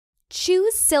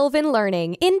Choose Sylvan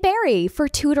Learning in Barrie for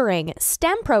tutoring,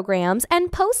 STEM programs,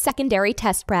 and post-secondary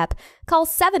test prep. Call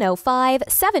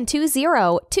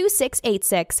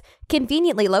 705-720-2686.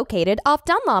 Conveniently located off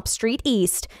Dunlop Street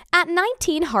East at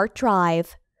 19 Hart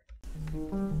Drive.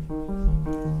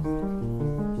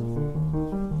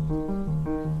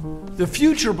 The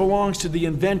future belongs to the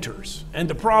inventors and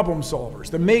the problem solvers,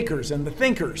 the makers and the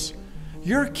thinkers.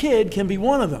 Your kid can be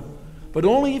one of them, but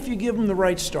only if you give them the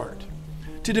right start.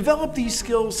 To develop these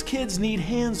skills, kids need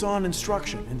hands-on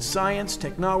instruction in science,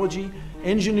 technology,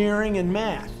 engineering, and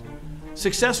math.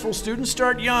 Successful students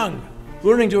start young,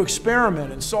 learning to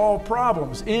experiment and solve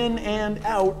problems in and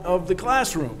out of the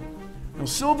classroom. Now,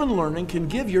 Sylvan Learning can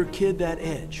give your kid that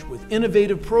edge with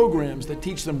innovative programs that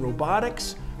teach them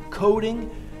robotics,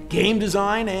 coding, game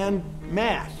design, and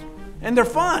math. And they're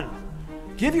fun.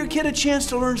 Give your kid a chance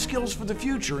to learn skills for the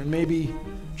future and maybe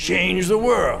change the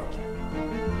world.